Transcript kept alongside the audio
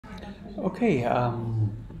Okay,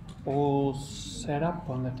 all set up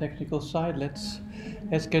on the technical side. Let's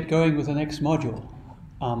get going with the next module.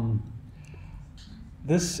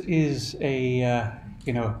 This is a a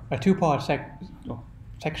two-part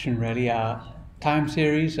section really. Time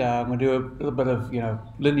series. I'm going to do a little bit of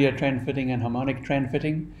linear trend fitting and harmonic trend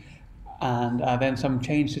fitting, and then some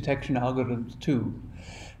change detection algorithms too.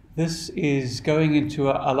 This is going into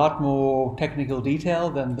a lot more technical detail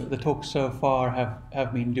than the talks so far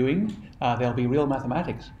have been doing. There'll be real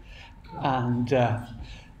mathematics. And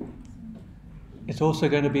it's also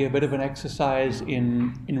going to be a bit of an exercise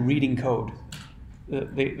in reading code.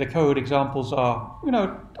 The code examples are,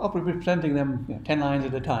 I'll be presenting them 10 lines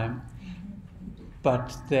at a time,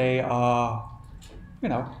 but they are,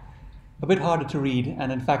 a bit harder to read.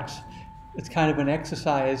 And in fact, it's kind of an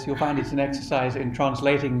exercise. You'll find it's an exercise in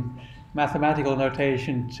translating mathematical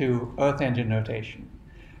notation to Earth engine notation.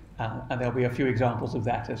 And there'll be a few examples of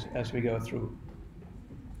that as we go through.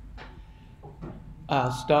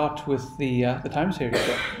 I'll start with the time series.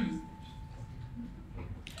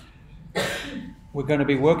 We're going to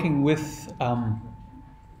be working with a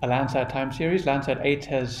Landsat time series. Landsat 8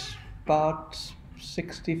 has about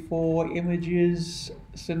 64 images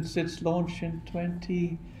since its launch in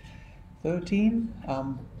 2013,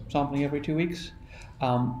 sampling every 2 weeks.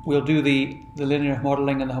 We'll do the linear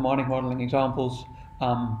modeling and the harmonic modeling examples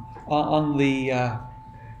on the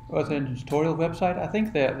Earth Engine tutorial website. I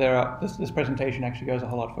think there are. This presentation actually goes a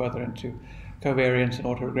whole lot further into covariance and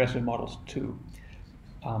autoregressive models too.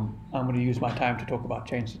 I'm going to use my time to talk about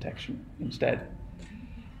change detection instead.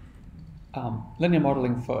 Linear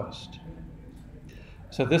modeling first.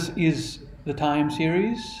 So this is the time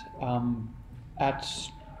series at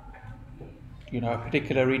a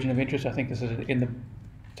particular region of interest. I think this is in the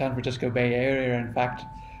San Francisco Bay Area. In fact,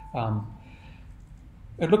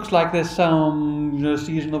 it looks like there's some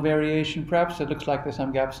seasonal variation. Perhaps it looks like there's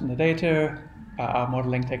some gaps in the data. Our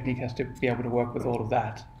modeling technique has to be able to work with all of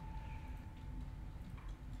that.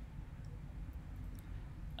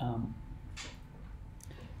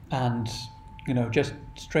 And just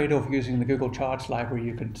straight off using the Google Charts library,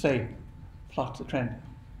 you can say, plot the trend.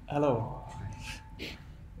 Hello.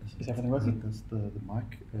 Is everything working? That's the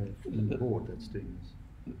mic in the board that's doing this.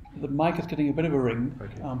 The mic is getting a bit of a ring,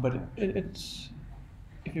 Okay. but it's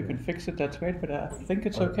if you can fix it, that's great. But I think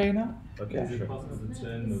it's okay now. Okay, Yeah. Is it possible to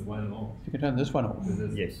turn the one off? You can turn this one off.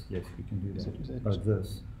 Yes, we can do Is that. it-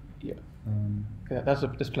 This. Yeah. Yeah, that's a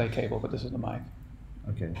display cable, but this is the mic.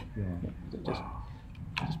 Okay, yeah. Just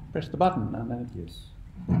press the button and then Yes.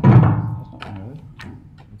 that's not, No.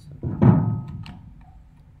 What's that?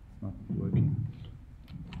 It's not working.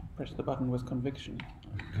 press the button with conviction.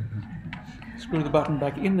 Screw the button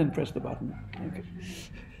back in and press the button. Okay.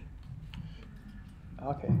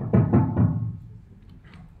 Okay.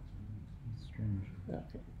 It's strange. Yeah,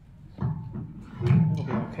 okay. That'll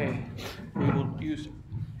be okay. We will use.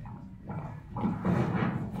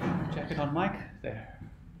 Check it on mic. There.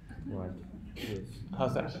 Right. Yes.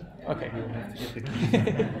 How's that? Okay.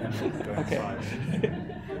 Okay.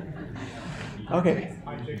 Okay.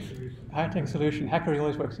 High-tech solution. Hackery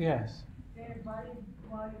always works. Yes. While you're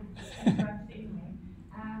practicing,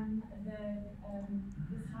 the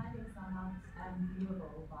silence are not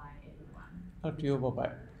viewable by everyone. Not viewable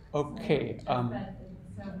by. Okay. So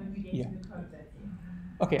when we get yeah. to the process.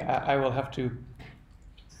 Okay. I will have to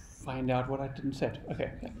find out what I didn't set.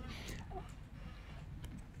 Okay. Yeah.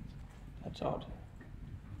 That's odd.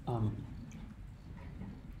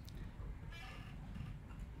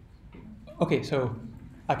 Okay, so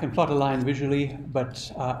I can plot a line visually,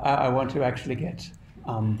 but I want to actually get,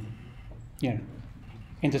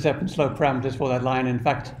 intercept and slope parameters for that line. In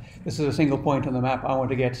fact, this is a single point on the map. I want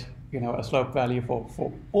to get, a slope value for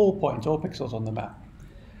all points, all pixels on the map.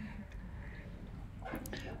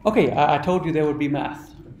 Okay, I told you there would be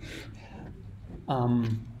math.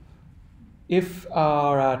 If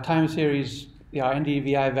our time series, our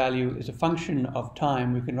NDVI value is a function of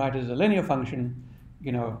time, we can write it as a linear function,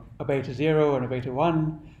 a beta 0 and a beta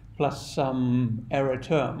 1 plus some error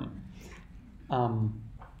term.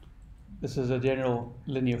 This is a general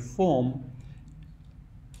linear form.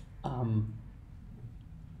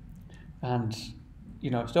 And,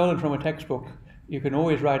 stolen from a textbook, you can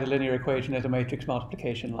always write a linear equation as a matrix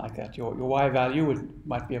multiplication like that. Your y value, it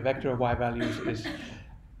might be a vector of y values, is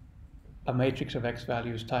a matrix of x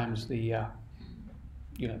values times the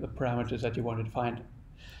the parameters that you wanted to find.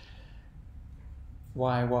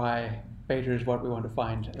 Y beta is what we want to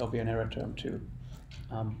find. There'll be an error term too.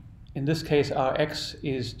 In this case, our x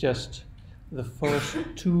is just the first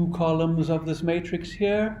two columns of this matrix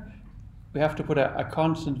here. We have to put a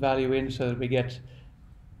constant value in so that we get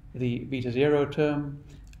the beta 0 term,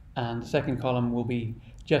 and the second column will be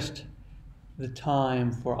just the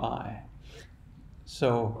time for I.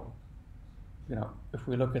 So, if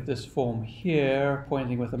we look at this form here,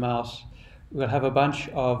 pointing with the mouse, we'll have a bunch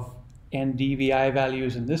of NdVi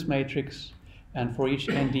values in this matrix, and for each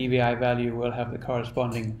NdVi value, we'll have the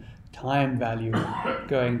corresponding time value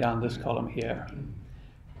going down this column here.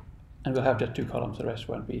 And we'll have just 2 columns, the rest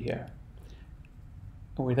won't be here.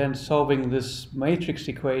 And we're then solving this matrix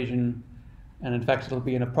equation, and in fact it'll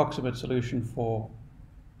be an approximate solution for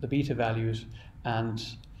the beta values, and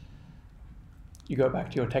you go back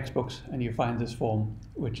to your textbooks and you find this form,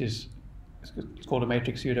 which is, it's called a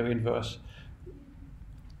matrix pseudo-inverse.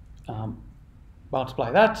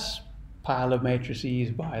 Multiply that pile of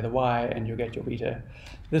matrices by the y and you get your beta.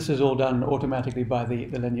 This is all done automatically by the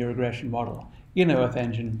linear regression model in Earth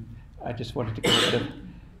Engine. I just wanted to give a bit of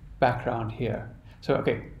background here. So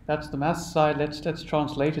okay, that's the math side. Let's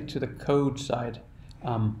translate it to the code side.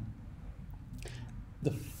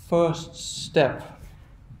 The first step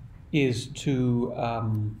is to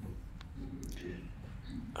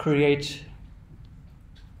create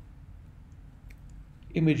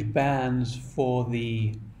image bands for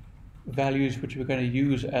the values which we're going to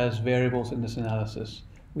use as variables in this analysis.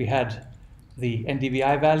 We had the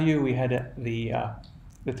NdVi value, we had the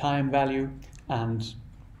time value, and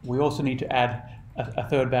we also need to add a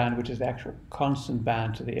third band, which is the actual constant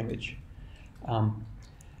band to the image.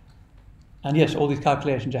 And yes, all these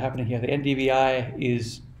calculations are happening here. The NdVi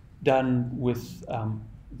is done with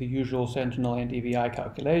the usual Sentinel NdVi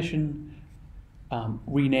calculation,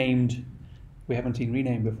 renamed. We haven't seen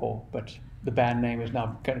rename before, but the band name is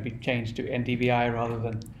now going to be changed to NdVi rather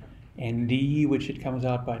than Nd, which it comes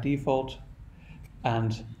out by default.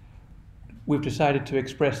 And we've decided to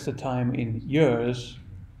express the time in years,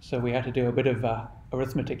 so we had to do a bit of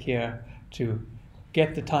arithmetic here to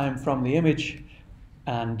get the time from the image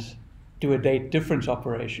and do a date difference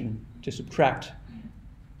operation to subtract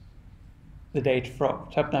the date from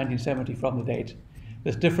 1970 from the date.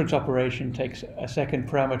 This difference operation takes a second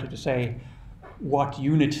parameter to say what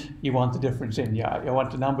unit you want the difference in. Yeah, you want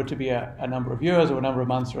the number to be a number of years or a number of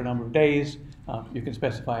months or a number of days. You can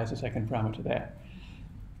specify as a second parameter there.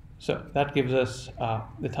 So that gives us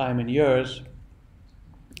the time in years.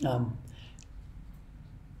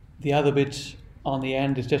 The other bit on the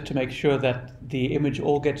end is just to make sure that the image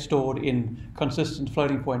all gets stored in consistent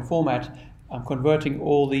floating point format. I'm converting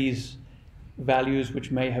all these values, which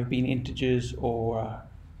may have been integers or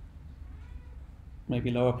maybe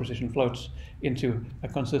lower precision floats, into a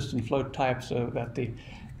consistent float type so that the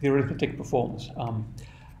arithmetic performs.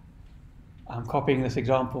 I'm copying this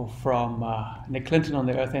example from Nick Clinton on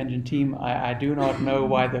the Earth Engine team. I do not know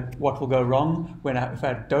what will go wrong if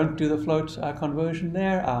I don't do the float conversion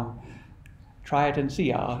there. Try it and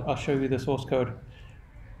see. I'll show you the source code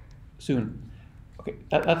soon. Okay,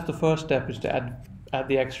 that's the first step, is to add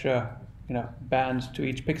the extra bands to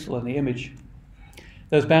each pixel in the image.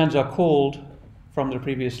 Those bands are called, from the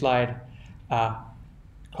previous slide,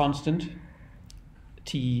 constant,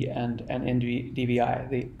 t, and NdVi.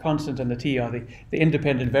 The constant and the t are the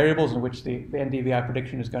independent variables in which the NdVi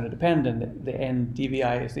prediction is going to depend, and the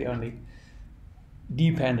NdVi is the only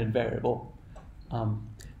dependent variable.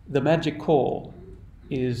 The magic call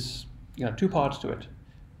is 2 parts to it.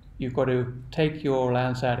 You've got to take your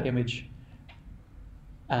Landsat image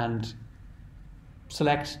and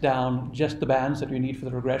select down just the bands that you need for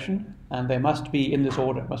the regression, and they must be in this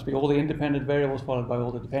order. It must be all the independent variables followed by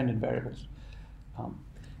all the dependent variables.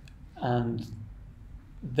 And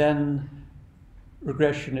then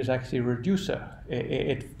regression is actually a reducer.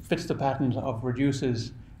 It fits the pattern of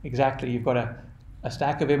reducers exactly. You've got a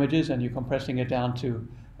stack of images and you're compressing it down to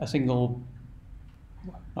a single,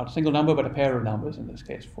 not a single number, but a pair of numbers in this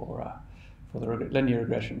case for the linear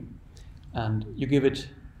regression. And you give it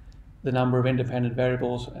the number of independent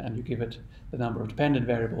variables and you give it the number of dependent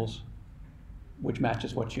variables, which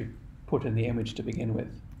matches what you put in the image to begin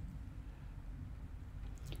with.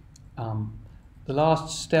 The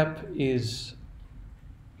last step is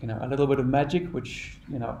a little bit of magic, which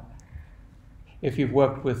if you've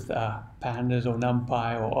worked with pandas or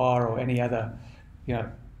NumPy or R or any other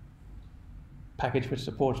package which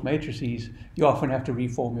supports matrices, you often have to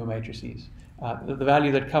reform your matrices. The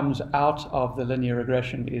value that comes out of the linear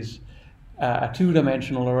regression is a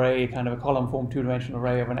 2-dimensional array, kind of a column form 2-dimensional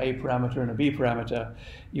array of an A parameter and a B parameter.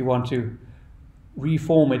 You want to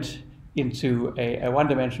reform it into a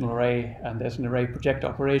 1-dimensional array, and there's an array project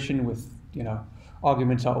operation with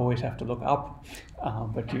arguments I always have to look up,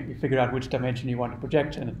 but you figure out which dimension you want to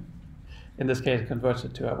project, and in this case it converts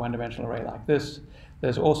it to a 1-dimensional array like this.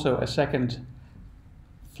 There's also a second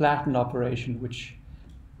flatten operation which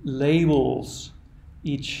labels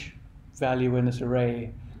each value in this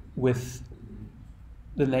array with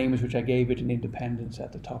the names which I gave it in independence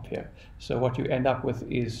at the top here. So what you end up with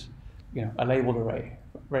is, a labeled array,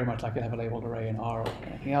 very much like you have a labeled array in R or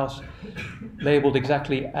anything else, labeled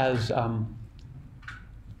exactly as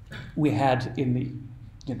we had in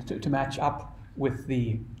the, to match up with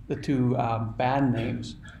the two band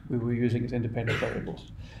names we were using as independent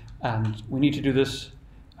variables. And we need to do this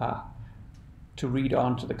to read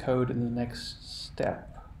onto the code in the next step.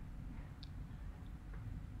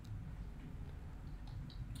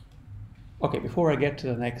 Okay, before I get to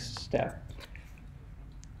the next step,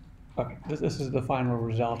 okay, this is the final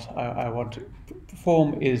result I want to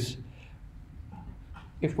perform. Is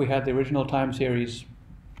if we had the original time series,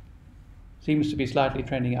 seems to be slightly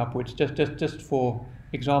trending upwards. Just for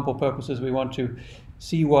example purposes, we want to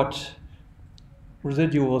see what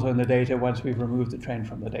residuals are in the data once we've removed the trend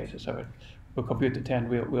from the data. So we'll compute the 10,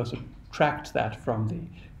 we'll subtract that from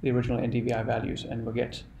the original NDVI values, and we'll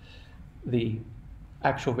get the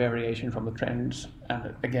actual variation from the trends,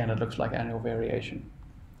 and again it looks like annual variation.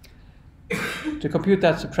 To compute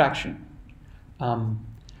that subtraction,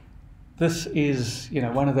 this is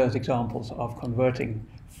one of those examples of converting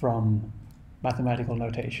from mathematical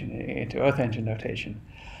notation into Earth Engine notation.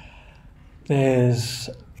 There's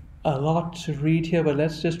a lot to read here, but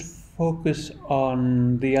let's just focus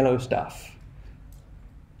on the yellow stuff.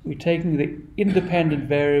 We're taking the independent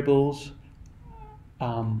variables,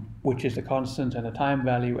 which is the constant and the time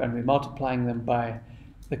value, and we're multiplying them by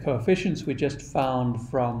the coefficients we just found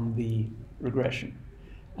from the regression.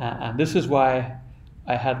 And this is why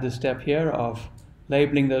I had this step here of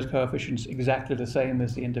labeling those coefficients exactly the same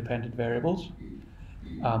as the independent variables,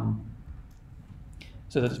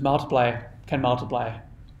 so that it can multiply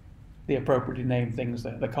the appropriately named things,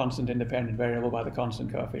 the constant independent variable by the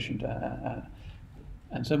constant coefficient,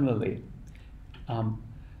 and similarly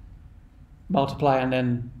multiply and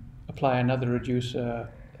then apply another reducer.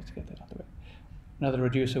 Let's get that out of the way. Another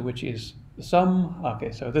reducer which is the sum.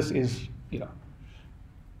 Okay, so this is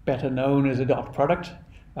better known as a dot product.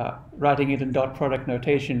 Writing it in dot product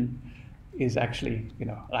notation is actually,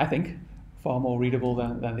 I think, far more readable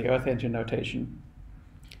than the Earth Engine notation.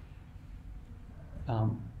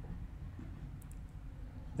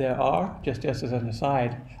 There are, just as an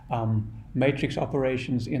aside, matrix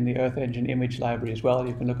operations in the Earth Engine image library as well.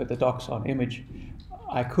 You can look at the docs on image.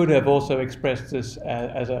 I could have also expressed this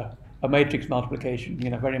as a matrix multiplication,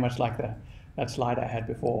 very much like that slide I had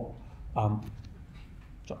before.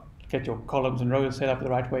 So get your columns and rows set up the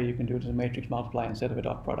right way, you can do it as a matrix multiply instead of a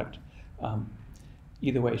dot product.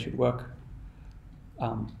 Either way should work.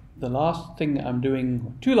 The last thing I'm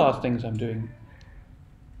doing, two last things I'm doing,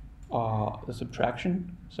 are the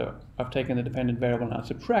subtraction. So I've taken the dependent variable and I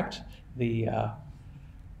subtract the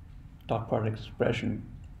dot product expression.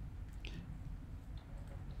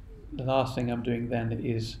 The last thing I'm doing then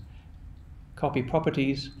is copy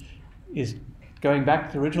properties, is going back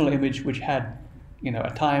to the original image which had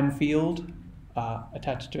a time field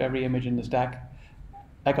attached to every image in the stack.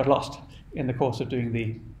 I got lost in the course of doing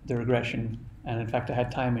the regression, and in fact I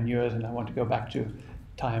had time in years and I want to go back to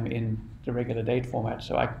time in the regular date format.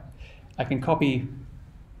 So I can copy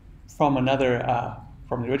from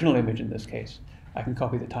from the original image in this case, I can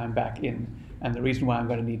copy the time back in, and the reason why I'm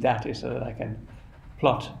going to need that is so that I can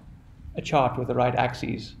plot a chart with the right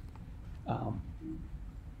axes.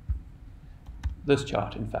 This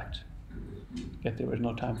chart, in fact, get the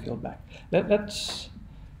original time field back. Let's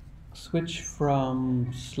switch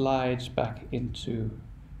from slides back into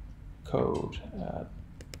code.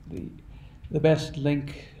 The best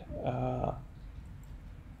link I'm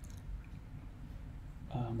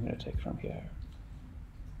going to take from here.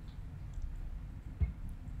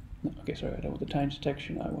 No, okay, sorry, I don't want the time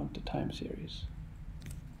detection, I want the time series.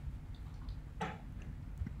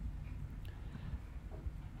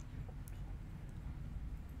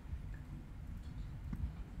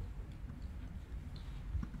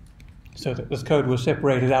 So that this code was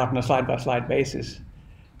separated out on a slide-by-slide basis.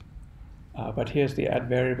 But here's the add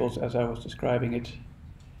variables as I was describing it.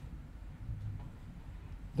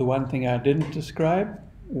 The one thing I didn't describe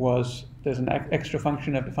was there's an extra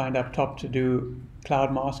function I've defined up top to do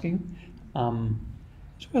cloud masking.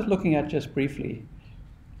 It's worth looking at just briefly.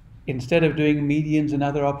 Instead of doing medians and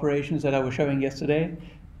other operations that I was showing yesterday,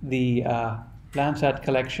 the Landsat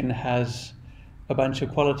collection has a bunch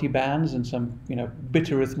of quality bands and some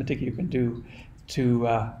bit arithmetic you can do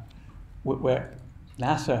to where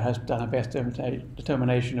NASA has done a best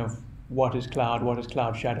determination of what is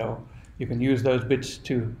cloud shadow. You can use those bits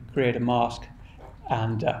to create a mask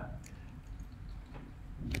and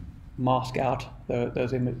mask out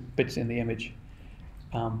those bits in the image.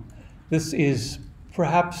 This is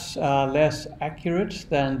perhaps less accurate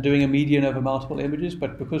than doing a median over multiple images,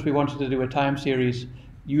 but because we wanted to do a time series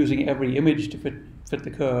using every image to fit the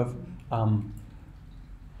curve,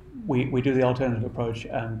 we do the alternative approach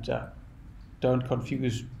and don't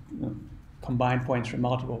confuse combine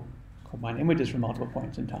images from multiple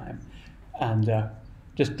points in time, and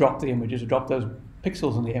just drop the images or drop those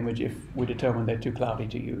pixels in the image if we determine they're too cloudy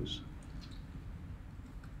to use.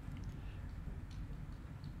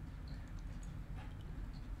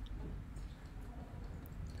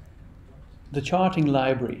 The charting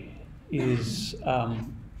library is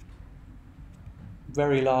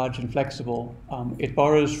very large and flexible. It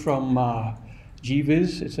borrows from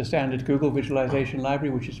GViz. It's a standard Google visualization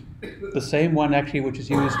library, which is the same one actually which is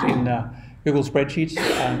used in Google Spreadsheets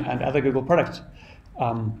and other Google products.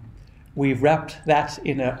 We've wrapped that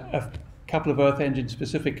in a couple of Earth Engine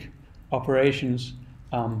specific operations.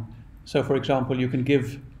 So for example, you can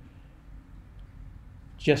give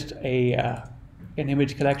just an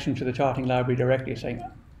image collection to the charting library directly, saying,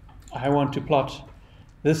 I want to plot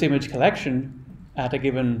this image collection at a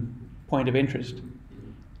given point of interest.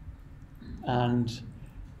 And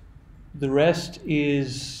the rest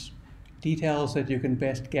is details that you can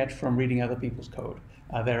best get from reading other people's code.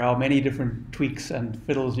 There are many different tweaks and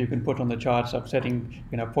fiddles you can put on the charts of setting,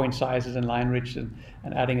 point sizes and line widths and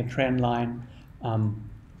adding a trend line.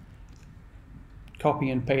 Copy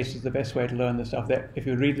and paste is the best way to learn this stuff. If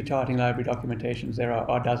you read the charting library documentations, there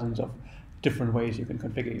are dozens of different ways you can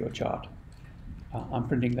configure your chart. I'm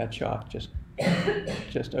printing that chart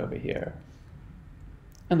just over here.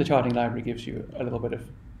 And the charting library gives you a little bit of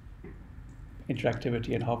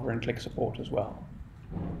interactivity and hover and click support as well.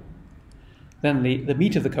 Then the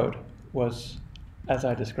meat of the code was, as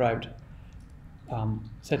I described,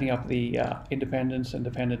 setting up the independence and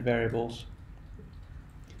dependent variables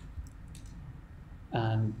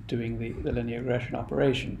and doing the linear regression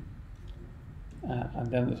operation. And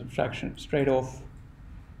then the subtraction straight off.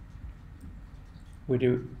 We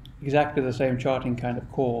do exactly the same charting kind of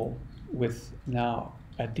call with now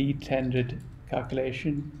a detended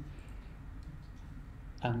calculation,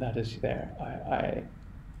 and that is there. I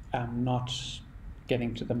am not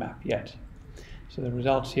getting to the map yet. So the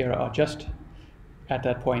results here are just at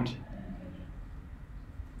that point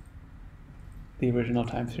the original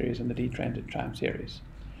time series and the detrended time series.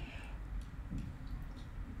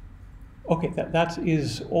 Okay, that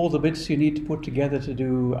is all the bits you need to put together to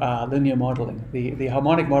do linear modeling. The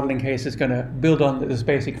harmonic modeling case is going to build on this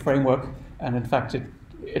basic framework, and in fact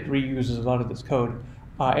it reuses a lot of this code.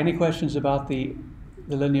 Any questions about the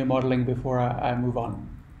linear modeling before I move on?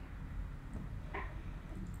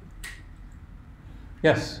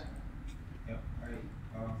 Yes? Yeah,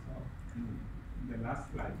 so in the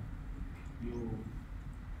last slide, you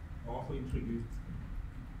also introduced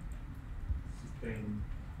system.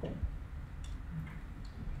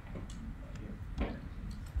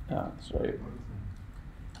 Sorry.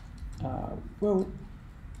 Well,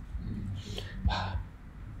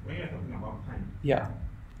 when you're talking about time. yeah.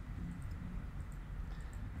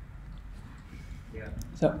 Yeah.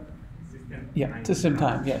 So, system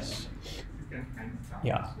time, yes. System time stuff.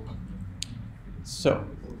 Yeah. So,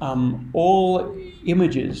 all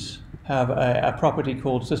images have a property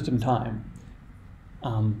called system time.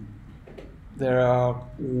 There are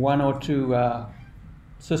one or two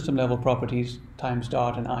system level properties, time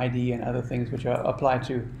start and ID and other things, which are applied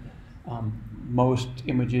to most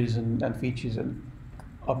images and features and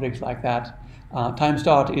objects like that. Time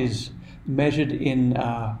start is measured in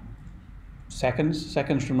seconds.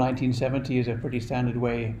 Seconds from 1970 is a pretty standard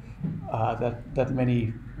way that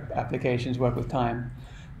many applications work with time.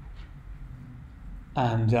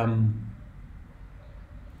 And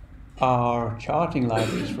our charting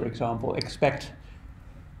libraries, for example, expect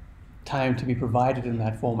time to be provided in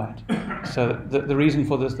that format. So the reason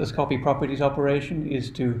for this copy properties operation is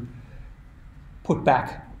to put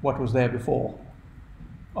back what was there before,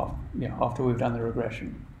 after we've done the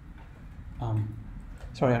regression.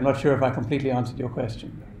 Sorry, I'm not sure if I completely answered your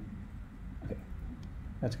question. Okay,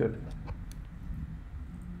 that's good.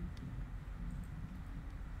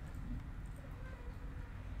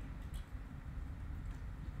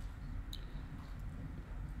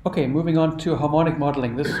 Okay, moving on to harmonic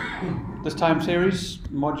modeling. This time series,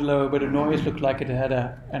 modulo a bit of noise, looked like it had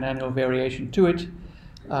an annual variation to it.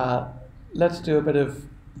 Let's do a bit of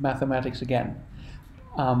mathematics again.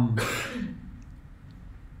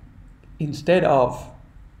 Instead of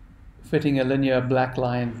fitting a linear black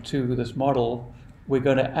line to this model, we're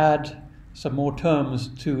going to add some more terms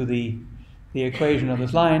to the equation of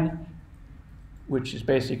this line, which is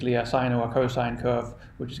basically a sine or a cosine curve,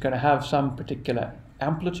 which is going to have some particular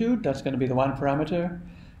amplitude. That's going to be the one parameter,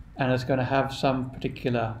 and it's going to have some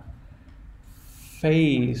particular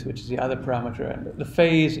phase, which is the other parameter. And the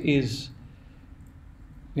phase is,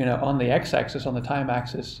 on the x-axis, on the time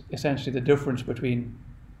axis, essentially the difference between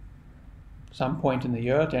some point in the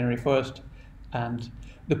year, January 1st, and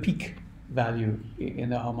the peak value in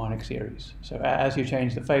the harmonic series. So as you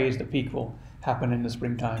change the phase, the peak will happen in the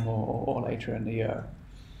springtime or later in the year.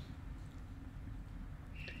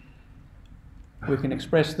 We can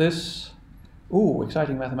express this. Ooh,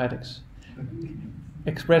 exciting mathematics.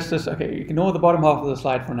 Express this. Okay, ignore the bottom half of the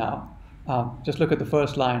slide for now. Just look at the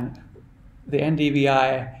first line. The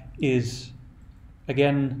NdVi is,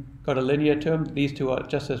 again, got a linear term. These two are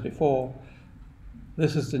just as before.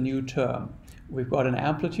 This is the new term. We've got an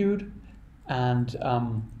amplitude, and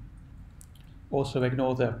also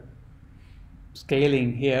ignore the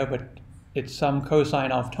scaling here, but it's some cosine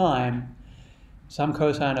of time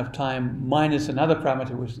minus another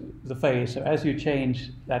parameter, which is the phase. So as you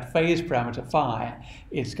change that phase parameter phi,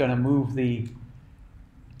 it's going to move the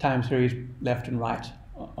time series left and right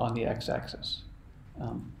on the x-axis.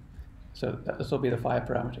 So this will be the phi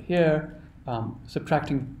parameter here.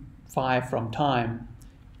 Subtracting phi from time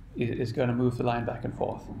is going to move the line back and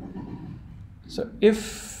forth. So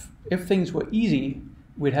if things were easy,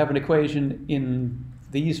 we'd have an equation in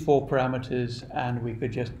these 4 parameters and we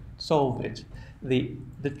could just solve it. The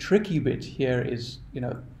tricky bit here is,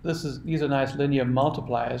 these are nice linear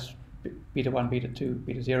multipliers, beta 1, beta 2,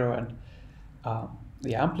 beta 0, and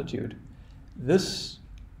the amplitude. This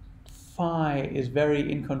phi is very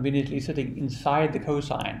inconveniently sitting inside the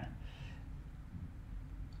cosine.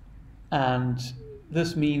 And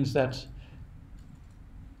this means that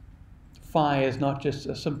phi is not just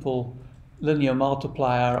a simple linear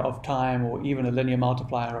multiplier of time or even a linear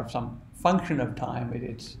multiplier of some function of time.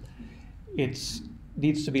 It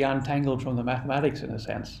needs to be untangled from the mathematics in a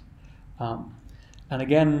sense. And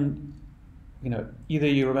again, either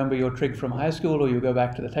you remember your trig from high school or you go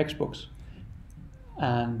back to the textbooks.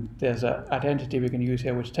 And there's an identity we can use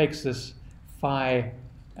here which takes this phi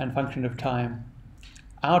and function of time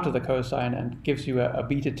out of the cosine and gives you a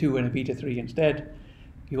beta 2 and a beta 3 instead.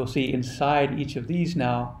 You will see inside each of these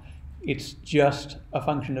now, it's just a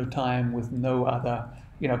function of time with no other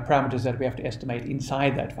parameters that we have to estimate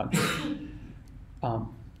inside that function.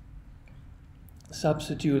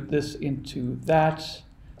 Substitute this into that.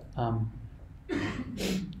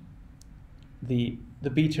 The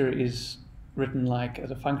beta is written like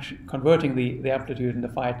as a function, converting the amplitude and the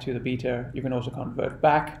phi to the beta. You can also convert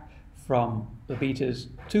back from the betas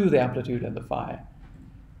to the amplitude and the phi.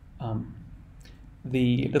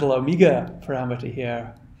 The little omega parameter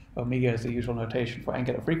here, omega is the usual notation for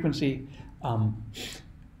angular frequency,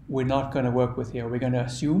 we're not going to work with here. We're going to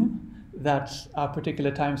assume that our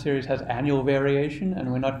particular time series has annual variation,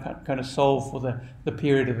 and we're not going to solve for the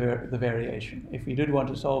period of the variation. If you did want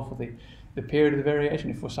to solve for the period of the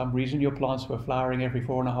variation, if for some reason your plants were flowering every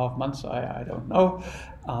 4.5 months, I don't know,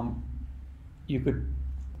 you could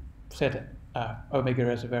set omega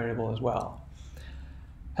as a variable as well.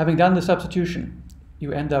 Having done the substitution,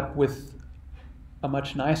 you end up with a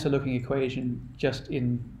much nicer looking equation just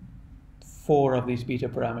in 4 of these beta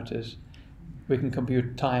parameters. We can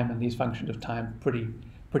compute time and these functions of time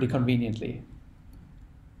pretty conveniently.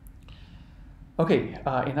 Okay,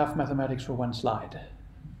 enough mathematics for one slide.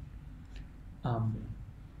 The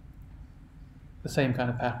same kind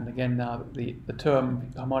of pattern again now. The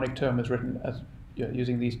harmonic term is written as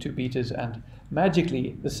using these 2 betas, and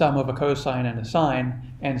magically the sum of a cosine and a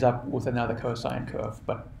sine ends up with another cosine curve,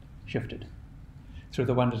 but shifted through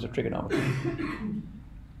the wonders of trigonometry.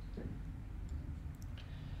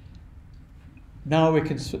 Now we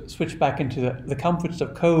can switch back into the comforts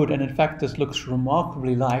of code, and in fact this looks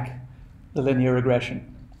remarkably like the linear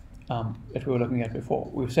regression that we were looking at before.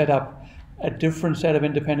 We've set up a different set of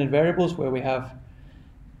independent variables where we have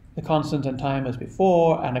the constant and time as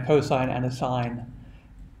before, and a cosine and a sine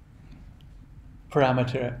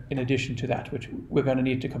parameter in addition to that, which we're going to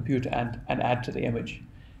need to compute and add to the image.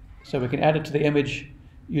 So we can add it to the image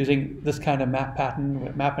using this kind of map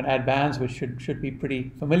pattern, map and add bands, which should be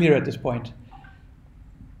pretty familiar at this point.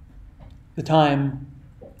 The time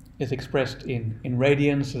is expressed in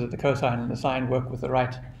radians so that the cosine and the sine work with the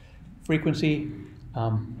right frequency.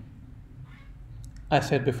 I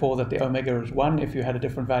said before that the omega is 1. If you had a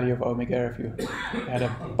different value of omega, if you had a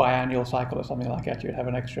biannual cycle or something like that, you'd have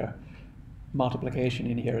an extra multiplication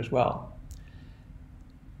in here as well.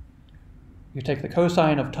 You take the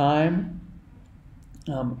cosine of time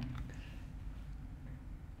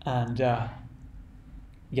and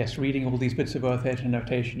yes, reading all these bits of Earth edge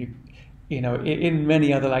notation, in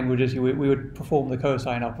many other languages, we would perform the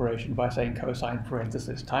cosine operation by saying cosine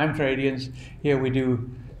parenthesis times radians. Here we do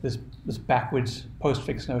this backwards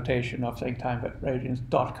postfix notation of saying time radians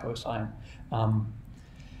dot cosine.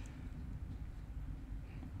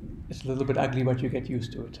 It's a little bit ugly, but you get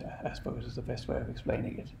used to it, I suppose, is the best way of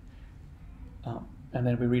explaining it. And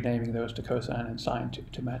then we're renaming those to cosine and sine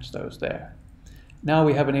to match those there. Now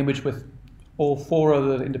we have an image with all 4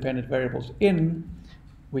 other independent variables in.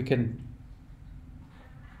 We can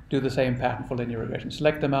do the same pattern for linear regression.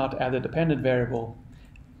 Select them out, add a dependent variable,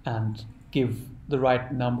 and give the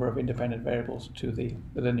right number of independent variables to the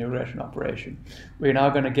linear regression operation. We're now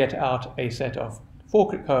going to get out a set of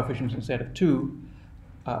 4 coefficients instead of 2,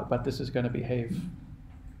 but this is going to behave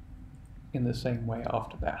in the same way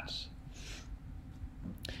after that.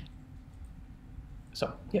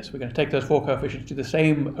 So yes, we're going to take those 4 coefficients, do the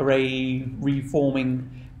same array reforming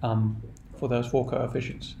for those 4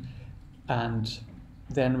 coefficients, and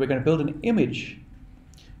then we're going to build an image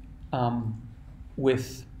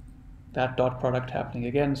with that dot product happening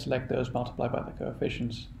again. Select those, multiply by the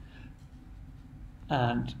coefficients,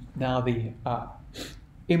 and now the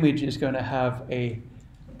image is going to have a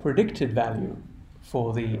predicted value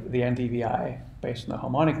for the NDVI based on the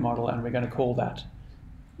harmonic model, and we're going to call that,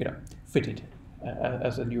 fitted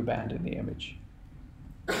as a new band in the image.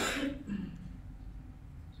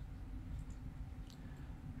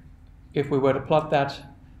 If we were to plot that,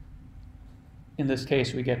 in this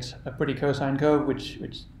case we get a pretty cosine curve, which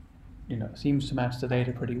seems to match the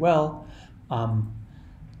data pretty well.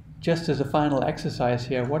 Just as a final exercise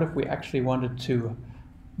here, what if we actually wanted to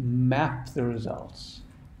map the results?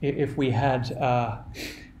 If we had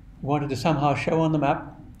wanted to somehow show on the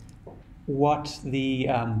map what the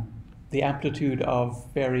amplitude of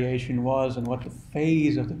variation was and what the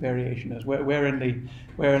phase of the variation is, where in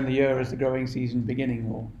the year is the growing season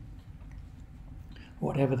beginning, or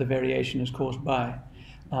whatever the variation is caused by.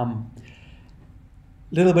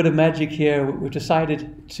 Little bit of magic here. We've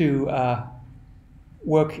decided to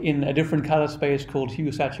work in a different color space called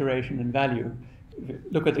hue, saturation, and value. If you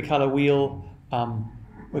look at the color wheel,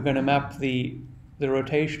 we're going to map the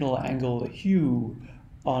rotational angle, the hue,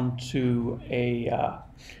 onto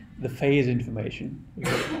the phase information.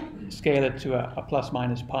 We scale it to a plus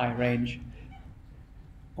minus pi range.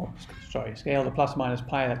 Scale the plus minus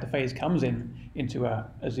pi that the phase comes into a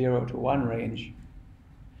 0 to 1 range.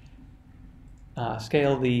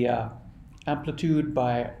 Scale the amplitude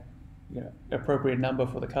by appropriate number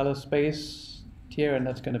for the color space here, and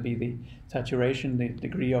that's going to be the saturation, the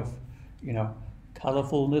degree of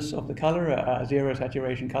colorfulness of the color. 0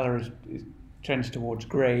 saturation color trends towards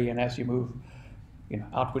gray, and as you move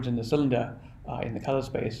outwards in the cylinder in the color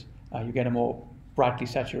space, you get a more brightly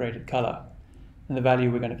saturated color. And the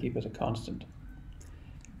value we're going to keep as a constant.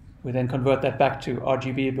 We then convert that back to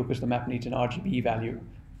RGB because the map needs an RGB value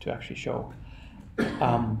to actually show.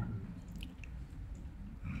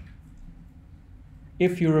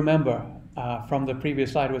 If you remember from the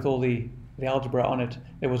previous slide with all the algebra on it,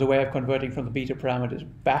 there was a way of converting from the beta parameters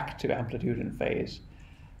back to amplitude and phase.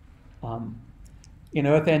 In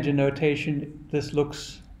Earth engine notation, this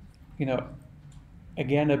looks,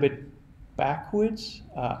 again a bit backwards.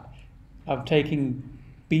 Of taking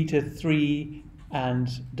beta 3 and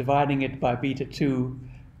dividing it by beta 2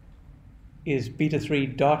 is beta 3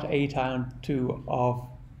 dot a times 2 of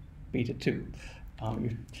beta 2.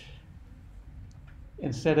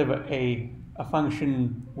 Instead of a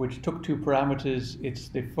function which took 2 parameters, it's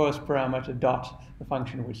the first parameter dot the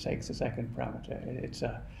function which takes the second parameter. It's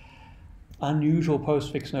a unusual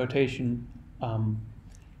postfix notation.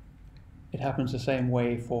 It happens the same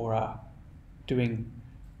way for doing,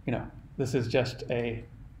 this is just a,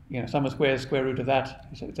 sum of squares, square root of that.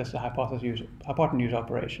 So it's just a hypotenuse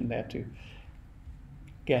operation there to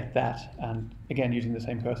get that, and again using the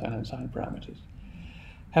same cosine and sine parameters.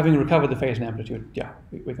 Having recovered the phase and amplitude,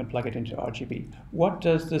 we can plug it into RGB. What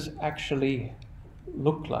does this actually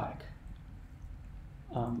look like?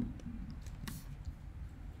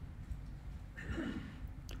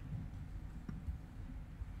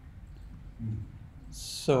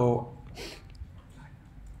 So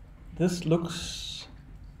this looks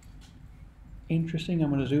interesting. I'm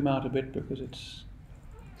going to zoom out a bit because it's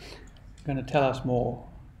going to tell us more.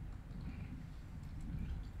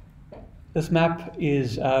 This map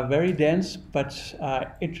is very dense but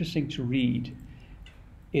interesting to read.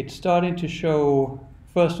 It's starting to show,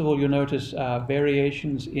 first of all, you'll notice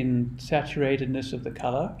variations in saturatedness of the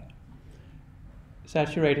color.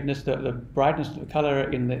 Saturatedness, the brightness of the color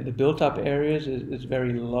in the built-up areas is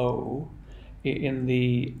very low. In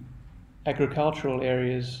the agricultural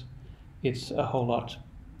areas, it's a whole lot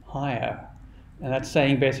higher. And that's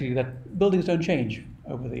saying basically that buildings don't change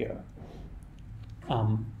over the year.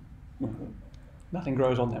 Nothing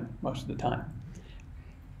grows on them most of the time.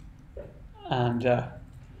 And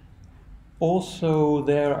also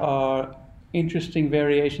there are interesting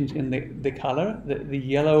variations in the color. The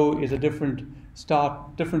yellow is a different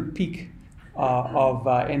peak of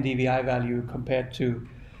NDVI value compared to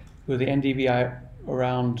the NDVI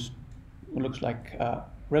around what looks like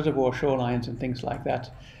reservoir shorelines and things like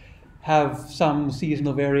that have some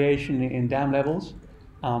seasonal variation in dam levels,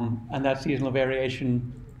 and that seasonal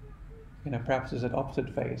variation, perhaps is at opposite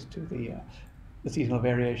phase to the seasonal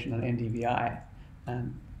variation on NDVI,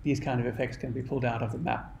 and these kind of effects can be pulled out of the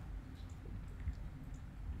map.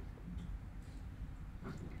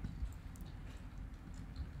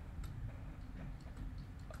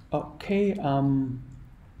 Okay,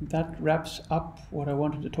 that wraps up what I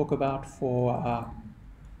wanted to talk about for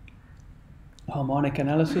harmonic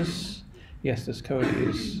analysis. Yes, this code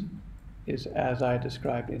is as I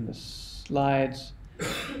described in the slides.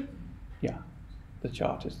 Yeah, the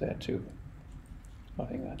chart is there too.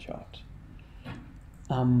 Plotting that chart.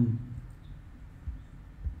 All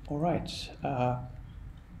right.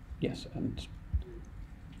 Yes, and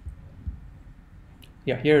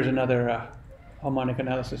yeah, here's another harmonic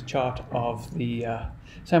analysis chart of the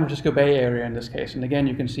San Francisco Bay Area in this case. And again,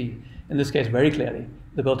 you can see in this case very clearly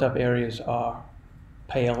the built-up areas are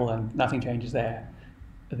pale and nothing changes there.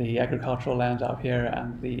 The agricultural lands out here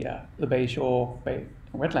and the bay shore, bay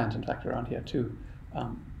wetlands in fact around here too,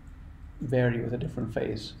 vary with a different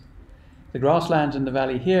phase. The grasslands in the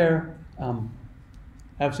valley here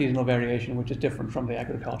have seasonal variation, which is different from the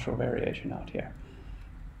agricultural variation out here.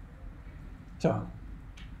 So,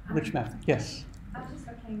 rich map, yes? I was just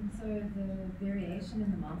looking, so the variation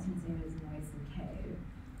in the mountains areas in the Western Cape,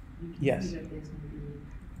 you can Yes. see that there's going to be,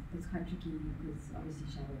 it's quite tricky because obviously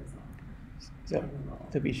shadows are So, playing a role.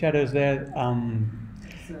 there'll be shadows there,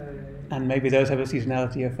 So, and maybe those have a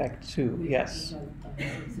seasonality effect too, we yes. have to show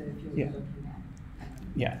that. So if you're Yeah. looking at,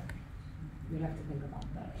 Yeah, you'll have to think about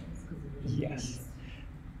those because it would yes.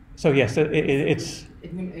 So yes, so it's,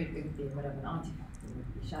 it would be a bit of an artifact, it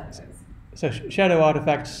would be shadows. so shadow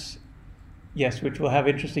artifacts, yes, which will have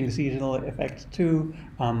interesting seasonal effects too.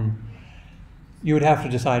 You would have to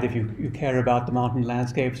decide if you care about the mountain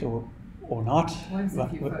landscapes or not. Once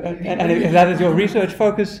if you And if that is your research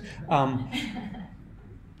focus,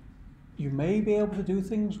 you may be able to do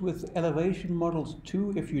things with elevation models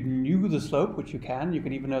too if you knew the slope, which you can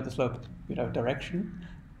even know the slope, direction.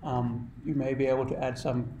 You may be able to add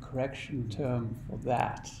some correction term for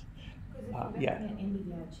that. Because if you're Yeah. looking at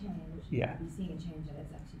NDVI change, Yeah. you'll be seeing a change that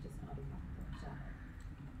is actually just an artifact of shadow.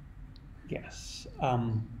 Yes.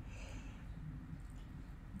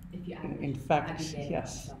 If you In fact, aggregate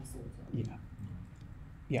yes. some sort of. Yeah.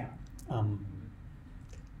 Yeah.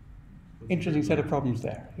 Interesting set of problems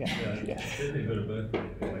there. Yeah. Yeah, Yeah. it's definitely got a both.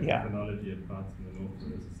 Like Yeah. the phonology of parts in the north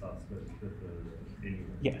versus south split anyway.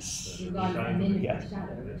 Yes. So You've the got, shine and then you've Yes. got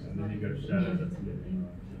shadow. which is and then not you got even- shadow that's living.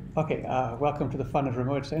 Okay. Welcome to the fun of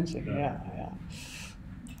remote sensing. Yeah. Yeah. Yes.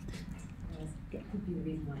 Yeah. Could be the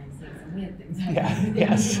reason why I'm seeing some weird things Yeah, happening with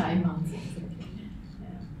yes. the high mountains.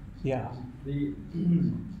 Yeah. Yeah.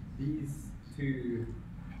 These two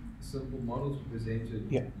simple models presented,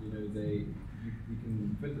 Yeah. we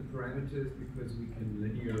can fit the parameters because we can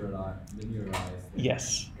linearize them.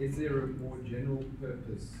 Yes. Is there a more general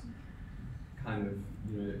purpose kind of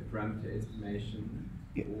parameter estimation,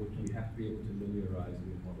 Yeah. or do you have to be able to linearize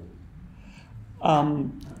your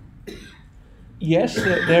model? Yes,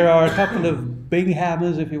 there are a couple of big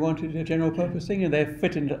hammers if you want to do a general purpose thing, and they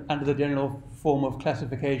fit under the general form of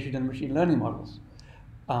classification and machine learning models.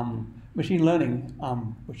 Machine learning,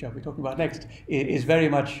 which I'll be talking about next, is very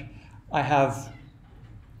much, I have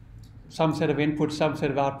some set of inputs, some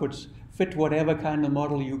set of outputs, fit whatever kind of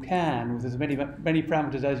model you can with as many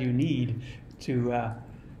parameters as you need to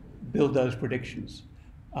build those predictions.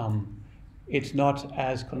 It's not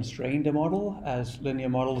as constrained a model as linear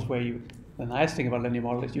models where the nice thing about a linear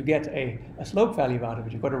model is you get a slope value out of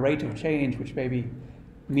it. You've got a rate of change which may be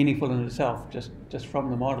meaningful in itself just from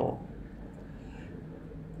the model.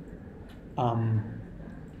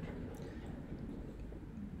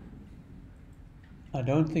 I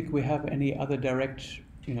don't think we have any other direct,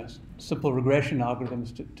 simple regression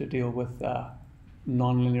algorithms to deal with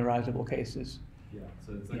non-linearizable cases. Yeah,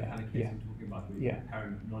 so it's like Yeah, kind of case yeah. we're talking about, where Yeah.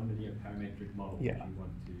 non-linear parametric model Yeah. that you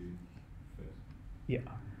want to fit. Yeah.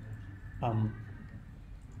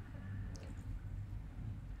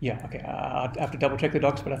 Yeah, okay. I'll have to double check the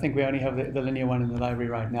docs, but I think we only have the linear one in the library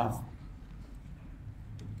right now.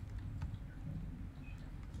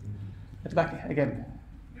 at the back again.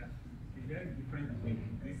 Yeah. Is there a difference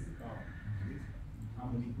between this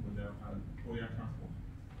harmonic model and Fourier transform?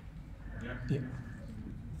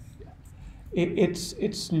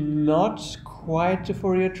 It's not quite a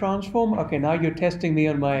Fourier transform. Okay, now you're testing me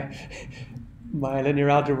on my my linear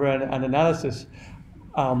algebra and analysis.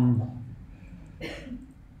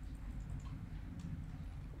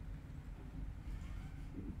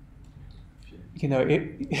 You know,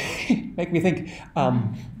 it make me think.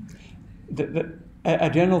 A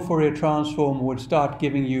general Fourier transform would start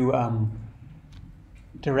giving you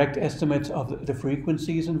direct estimates of the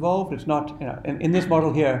frequencies involved. It's not, you know, in this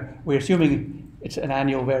model here, we're assuming it's an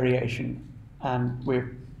annual variation, and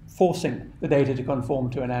we're forcing the data to conform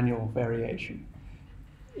to an annual variation.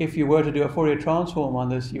 If you were to do a Fourier transform on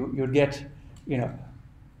this, you'd get, you know,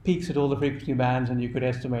 peaks at all the frequency bands, and you could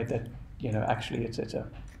estimate that, you know, actually it's a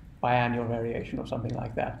biannual variation or something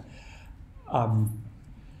like that.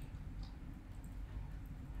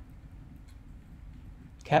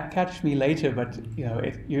 Catch me later, but you know,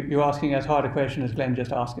 you're asking as hard a question as Glenn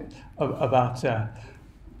just asked about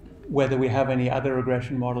whether we have any other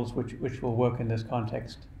regression models which will work in this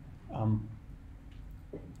context.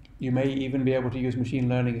 You may even be able to use machine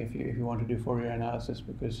learning if you want to do Fourier analysis,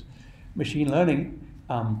 because machine learning,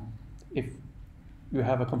 if you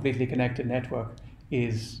have a completely connected network,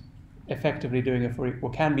 is effectively doing a Fourier, or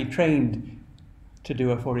can be trained to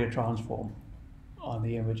do a Fourier transform on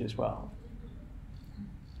the image as well.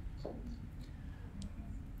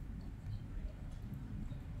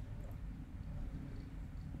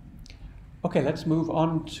 Okay, let's move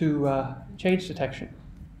on to change detection.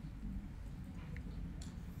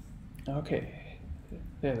 Okay,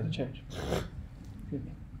 there's the change. Excuse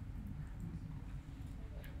me.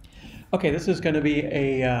 Okay, this is going to be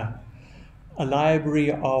a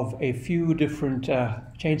library of a few different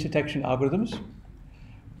change detection algorithms.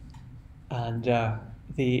 And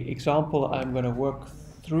the example I'm going to work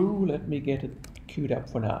through, let me get it queued up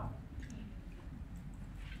for now.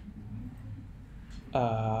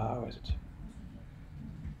 Where is it?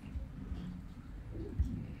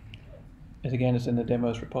 As again, it's in the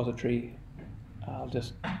demos repository. I'll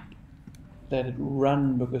just let it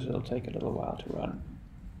run because it'll take a little while to run.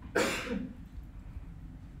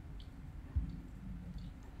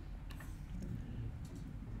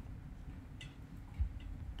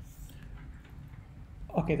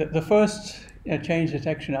 Okay, the first change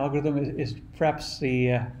detection algorithm is perhaps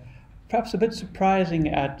perhaps a bit surprising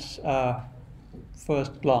at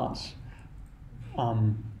first glance.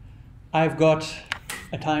 I've got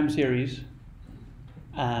a time series,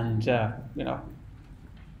 and you know,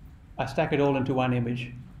 I stack it all into one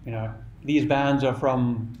image. You know, these bands are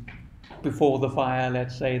from before the fire,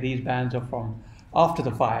 let's say. These bands are from after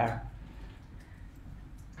the fire.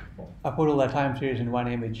 I put all that time series in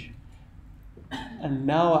one image. And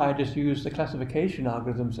now I just use the classification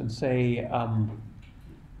algorithms and say,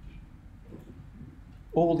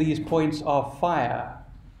 all these points are fire,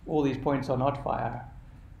 all these points are not fire.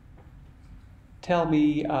 Tell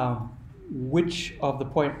me which of the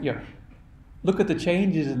point, you know, look at the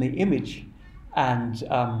changes in the image and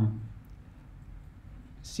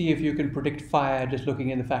see if you can predict fire just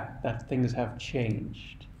looking in the fact that things have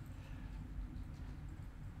changed.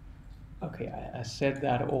 Okay, I said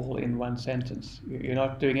that all in one sentence. You're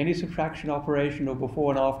not doing any subtraction operation or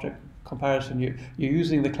before and after comparison. You're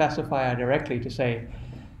using the classifier directly to say,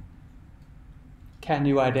 can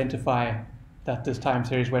you identify that this time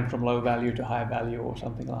series went from low value to high value or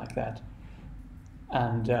something like that?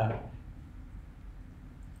 And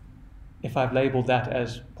if I've labeled that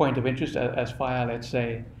as point of interest, as fire, let's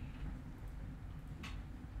say,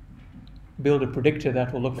 build a predictor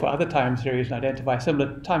that will look for other time series and identify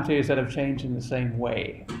similar time series that have changed in the same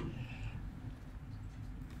way.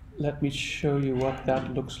 Let me show you what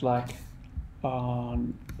that looks like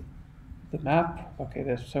on the map. Okay,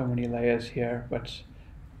 there's so many layers here, but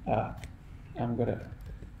I'm going to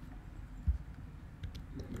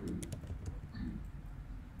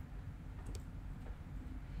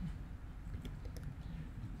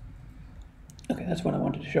okay, that's what I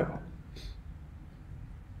wanted to show.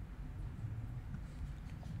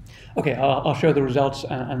 Okay, I'll show the results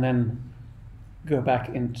and then go back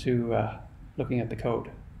into looking at the code.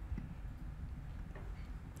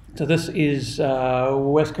 So this is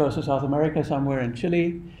west coast of South America, somewhere in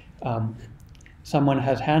Chile. Someone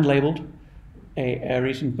has hand labeled a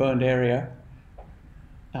recent burned area,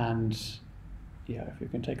 and yeah, if you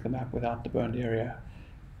can take the map without the burned area,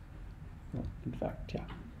 well, in fact, yeah.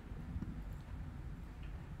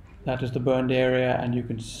 That is the burned area, and you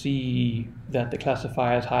can see that the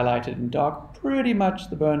classifier is highlighted in dark, pretty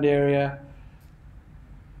much the burned area.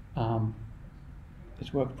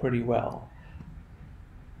 it's worked pretty well.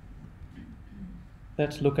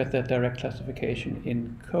 Let's look at that direct classification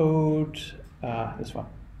in code, this one.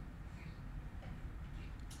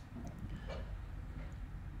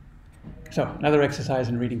 So another exercise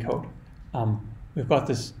in reading code. We've got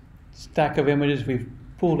this stack of images. We've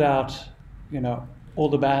pulled out, all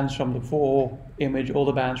the bands from the before image, all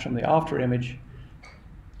the bands from the after image,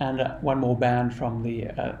 and one more band from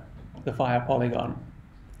the fire polygon.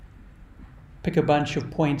 Pick a bunch of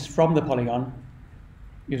points from the polygon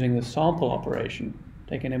using the sample operation.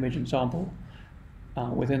 Take an image and sample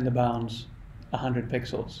within the bounds 100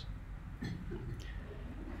 pixels.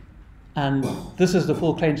 And this is the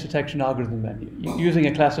full claims detection algorithm then. Using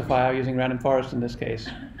a classifier, using random forest in this case,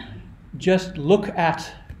 just look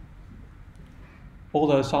at all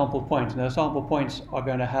those sample points. And those sample points are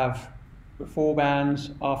going to have before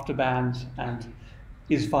bands, after bands, and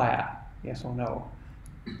is fire, yes or no.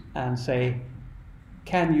 And say,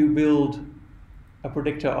 can you build a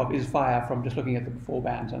predictor of is fire from just looking at the before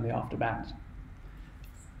bands and the after bands?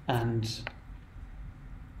 And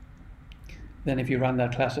then if you run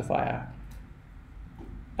that classifier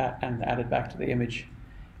and add it back to the image,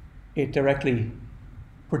 it directly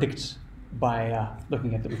predicts by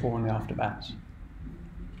looking at the before and the after bands.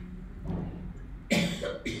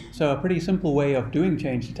 So a pretty simple way of doing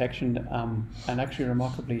change detection, and actually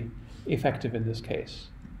remarkably effective in this case.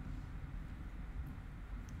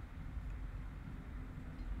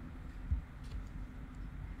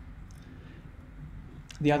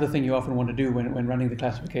 The other thing you often want to do when running the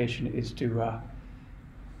classification is to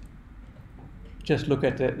just look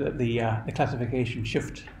at the classification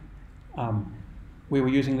shift. We were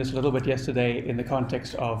using this a little bit yesterday in the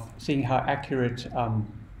context of seeing how accurate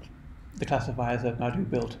the classifiers that Nadu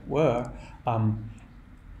built were.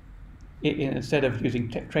 Instead of using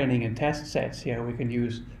training and test sets here, we can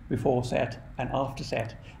use before set and after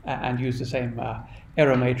set and use the same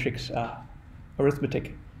error matrix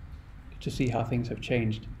arithmetic to see how things have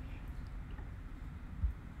changed.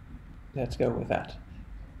 Let's go with that.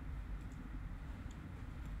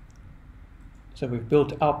 So we've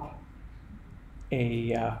built up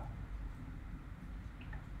a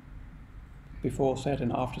before set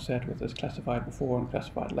and after set with this classified before and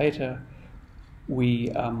classified later.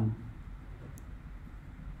 We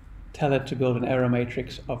tell it to build an error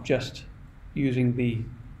matrix of just using the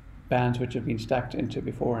bands which have been stacked into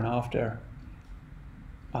before and after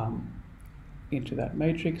into that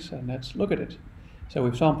matrix, and let's look at it. So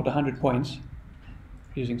we've sampled 100 points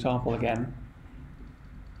using sample again,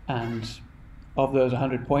 and of those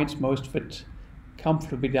 100 points, most fit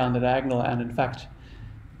comfortably down the diagonal, and in fact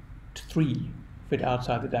 3 fit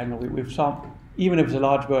outside the diagonal. We've sampled, even if it's a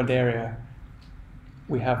large burned area,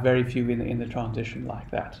 we have very few in the transition like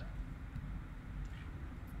that.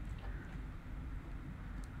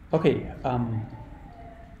 Okay,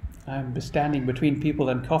 I'm standing between people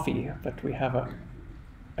and coffee, but we have a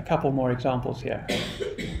couple more examples here.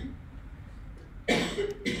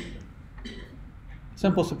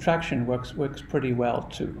 Simple subtraction works pretty well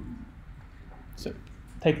too. So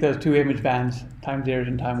take those 2 image bands, time 0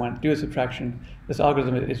 and time 1, do a subtraction. This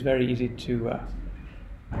algorithm is very easy to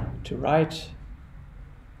write.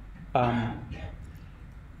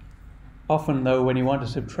 Often though, when you want to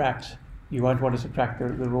subtract, you won't want to subtract the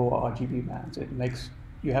raw RGB bands. It makes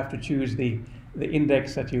you have to choose the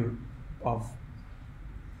index that you of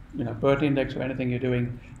burnt index or anything you're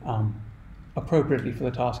doing appropriately for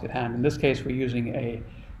the task at hand. In this case, we're using a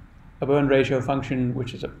burn ratio function,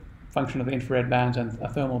 which is a function of the infrared bands and a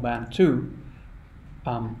thermal band too.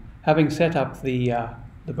 Having set up the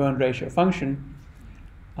burn ratio function,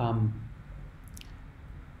 in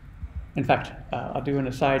fact, I'll do an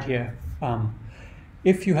aside here.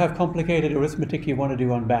 If you have complicated arithmetic you want to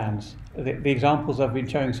do on bands, the examples I've been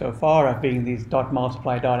showing so far have been these dot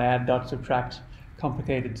multiply, dot add, dot subtract,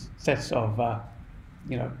 complicated sets of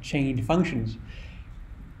chained functions.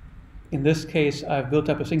 In this case, I've built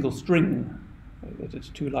up a single string. It's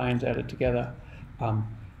 2 lines added together,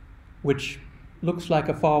 which looks like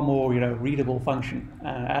a far more readable function.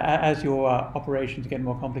 As your operations get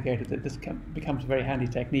more complicated, this becomes a very handy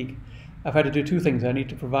technique. I've had to do 2 things. I need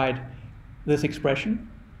to provide this expression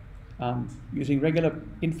using regular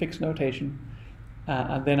infix notation,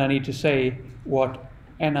 and then I need to say what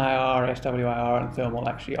NIR, SWIR, and thermal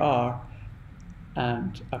actually are,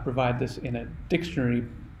 and I provide this in a dictionary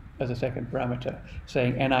as a second parameter,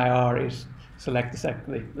 saying NIR is select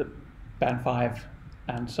the band 5,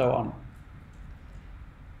 and so on.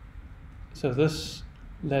 So this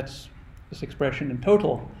expression in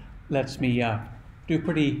total lets me do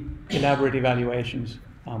pretty elaborate evaluations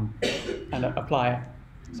and apply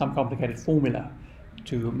some complicated formula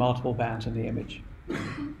to multiple bands in the image.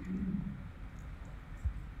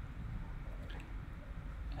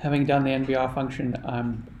 Having done the NBR function,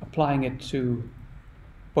 I'm applying it to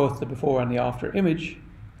both the before and the after image,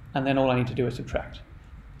 and then all I need to do is subtract.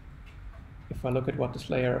 If I look at what this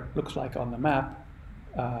layer looks like on the map,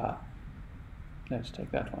 let's take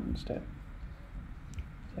that one instead.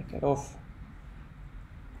 Take that off.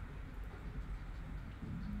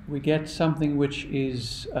 We get something which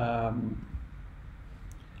is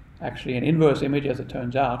actually an inverse image, as it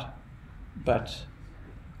turns out, but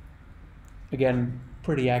again,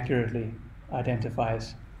 pretty accurately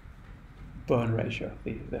identifies burn ratio.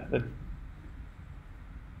 The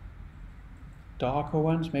darker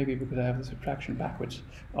ones, maybe because I have the subtraction backwards,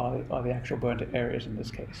 are the actual burnt areas in this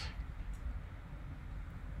case.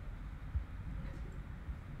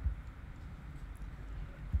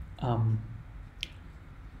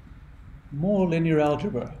 More linear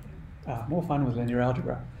algebra, more fun with linear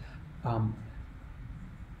algebra.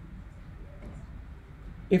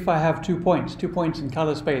 If I have 2 points in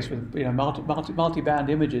color space with multi-band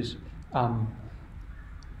images, I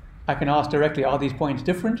can ask directly, are these points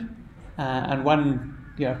different? And one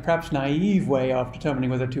perhaps naive way of determining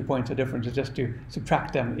whether 2 points are different is just to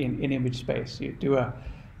subtract them in image space. You do a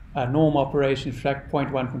norm operation, subtract point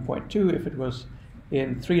 1 from point 2. If it was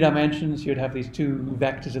in 3 dimensions, you'd have these 2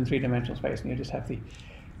 vectors in 3-dimensional space, and you just have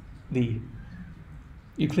the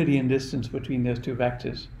Euclidean distance between those 2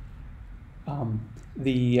 vectors.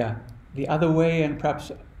 The other way, and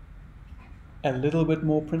perhaps a little bit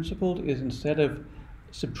more principled, is instead of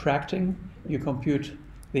subtracting, you compute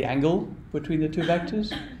the angle between the 2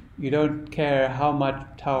 vectors. You don't care how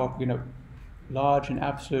large in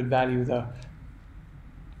absolute value the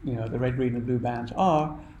red, green, and blue bands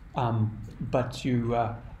are, but you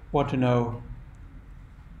want to know,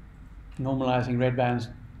 normalizing red,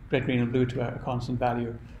 green, and blue to a constant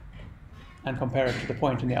value, and compare it to the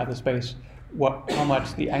point in the other space, how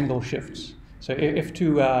much the angle shifts. So if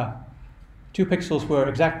two pixels were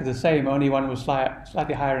exactly the same, only one was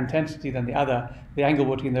slightly higher intensity than the other, the angle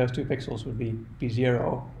between those 2 pixels would be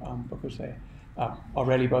 0, because they are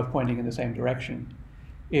already both pointing in the same direction.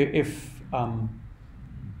 If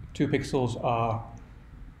 2 pixels are,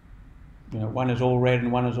 one is all red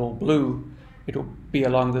and one is all blue, it will be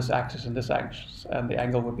along this axis and this axis, and the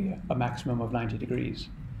angle would be a maximum of 90 degrees.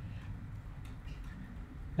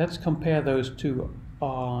 Let's compare those two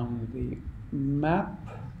on the map.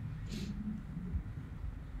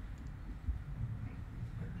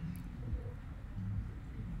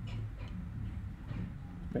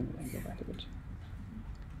 Bring the angle back a bit.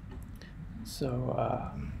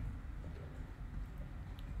 So,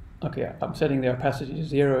 okay, I'm setting the opacity to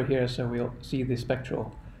 0 here, so we'll see the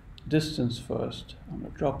spectral distance first. I'm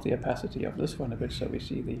going to drop the opacity of this one a bit so we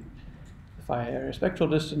see the phi area. Spectral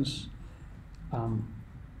distance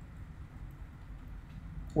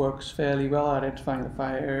works fairly well identifying the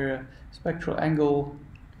phi area. Spectral angle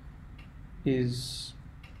is,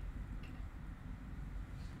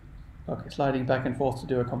 okay, sliding back and forth to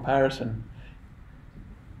do a comparison.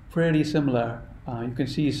 Pretty similar. You can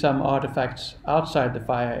see some artifacts outside the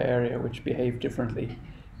phi area which behave differently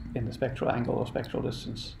in the spectral angle or spectral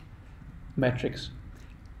distance metrics.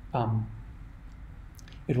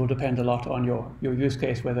 It will depend a lot on your use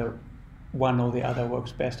case, whether one or the other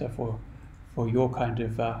works better for your kind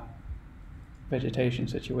of vegetation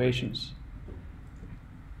situations.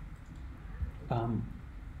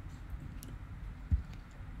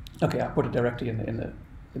 Okay, I'll put it directly in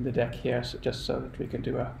the deck here, so just so that we can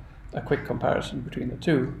do a quick comparison between the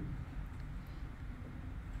two.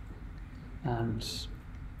 And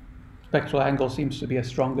spectral angle seems to be a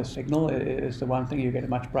stronger signal. It is the one thing. You get a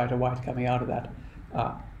much brighter white coming out of that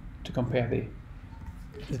to compare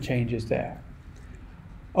the changes there.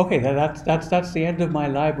 Okay, that's the end of my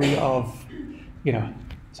library of,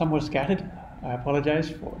 somewhat scattered. I apologize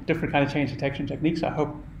for different kind of change detection techniques. I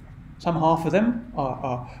hope some half of them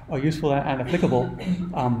are useful and applicable.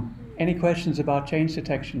 Any questions about change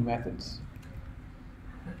detection methods?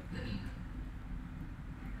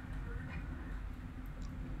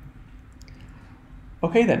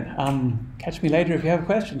 Okay then, catch me later if you have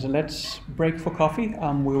questions, and let's break for coffee.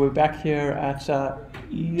 We'll be back here at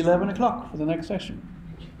 11 o'clock for the next session.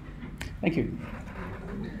 Thank you.